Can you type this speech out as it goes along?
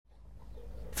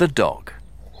The dog.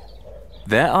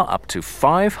 There are up to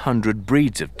 500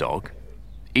 breeds of dog,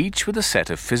 each with a set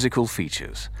of physical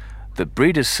features that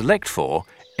breeders select for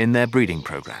in their breeding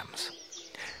programs.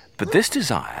 But this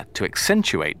desire to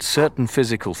accentuate certain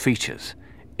physical features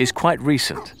is quite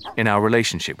recent in our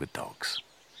relationship with dogs.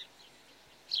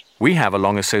 We have a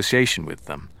long association with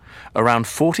them, around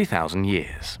 40,000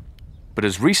 years. But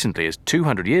as recently as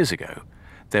 200 years ago,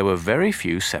 there were very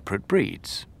few separate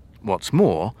breeds. What's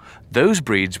more, those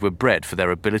breeds were bred for their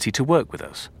ability to work with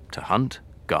us, to hunt,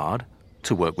 guard,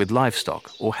 to work with livestock,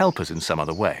 or help us in some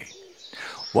other way.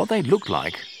 What they looked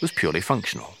like was purely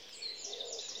functional.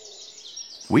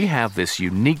 We have this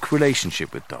unique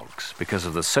relationship with dogs because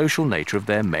of the social nature of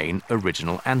their main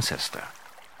original ancestor.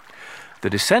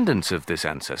 The descendants of this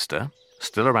ancestor,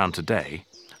 still around today,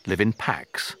 live in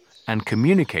packs and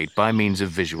communicate by means of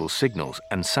visual signals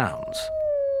and sounds.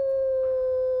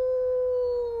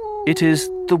 It is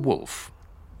the wolf.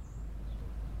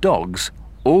 Dogs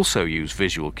also use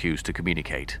visual cues to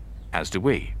communicate, as do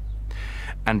we.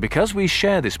 And because we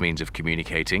share this means of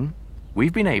communicating,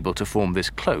 we've been able to form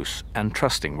this close and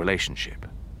trusting relationship.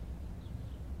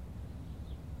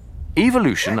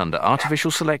 Evolution under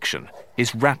artificial selection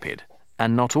is rapid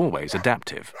and not always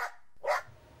adaptive.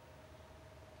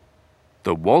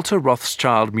 The Walter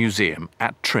Rothschild Museum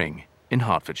at Tring in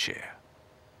Hertfordshire.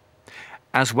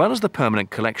 As well as the permanent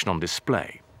collection on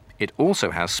display, it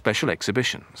also has special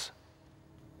exhibitions.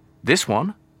 This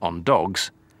one, on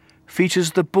dogs,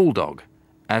 features the bulldog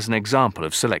as an example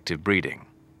of selective breeding.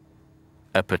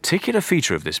 A particular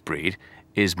feature of this breed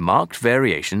is marked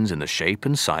variations in the shape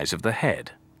and size of the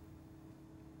head.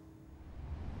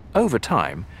 Over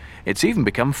time, it's even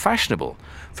become fashionable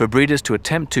for breeders to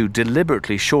attempt to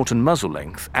deliberately shorten muzzle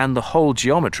length and the whole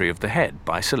geometry of the head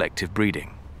by selective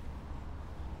breeding.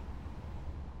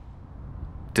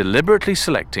 Deliberately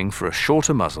selecting for a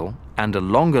shorter muzzle and a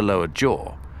longer lower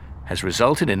jaw has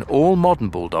resulted in all modern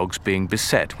bulldogs being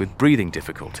beset with breathing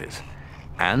difficulties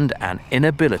and an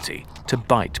inability to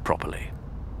bite properly.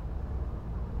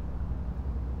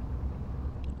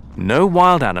 No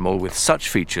wild animal with such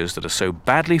features that are so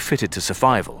badly fitted to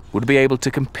survival would be able to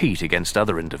compete against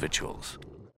other individuals.